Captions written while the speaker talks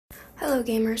Hello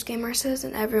gamers, gamerses,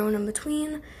 and everyone in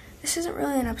between. This isn't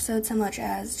really an episode so much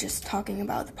as just talking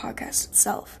about the podcast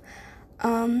itself.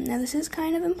 Now this is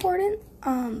kind of important,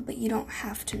 but you don't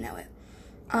have to know it.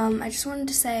 I just wanted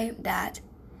to say that,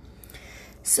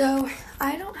 so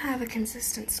I don't have a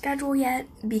consistent schedule yet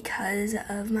because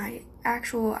of my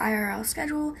actual IRL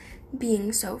schedule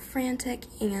being so frantic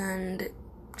and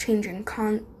changing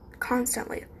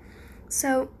constantly.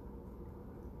 So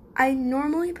I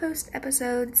normally post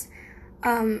episodes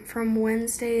from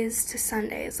Wednesdays to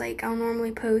Sundays. Like, I'll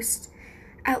normally post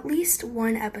at least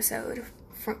one episode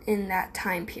in that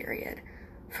time period.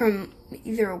 From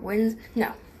either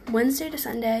Wednesday to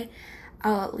Sunday,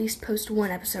 I'll at least post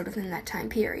one episode within that time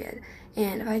period.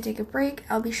 And if I take a break,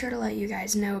 I'll be sure to let you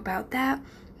guys know about that,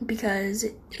 because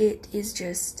it is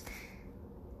just,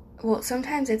 well,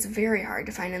 sometimes it's very hard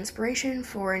to find inspiration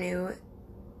for a new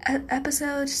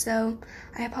episode, so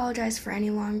I apologize for any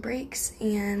long breaks.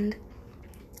 And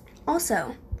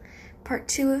also, part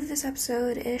 2 of this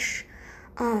episode-ish,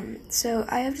 so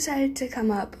I have decided to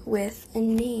come up with a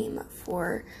name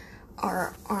for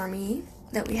our army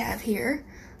that we have here,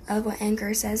 of what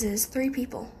Anchor says is 3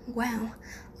 people. Wow.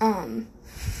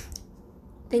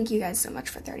 Thank you guys so much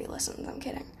for 30 listens, I'm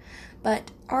kidding. But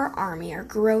our army, our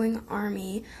growing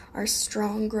army, our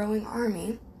strong growing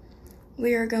army,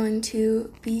 we are going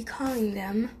to be calling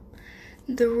them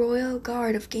the Royal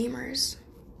Guard of Gamers.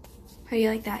 How do you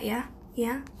like that? Yeah?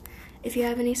 Yeah? If you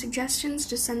have any suggestions,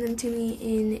 just send them to me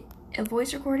in a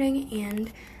voice recording,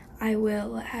 and I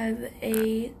will have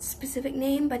a specific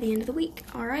name by the end of the week.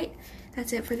 Alright?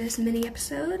 That's it for this mini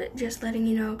episode. Just letting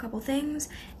you know a couple things,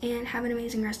 and have an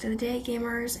amazing rest of the day,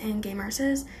 gamers and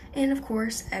gamerses, and of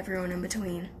course, everyone in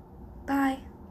between. Bye!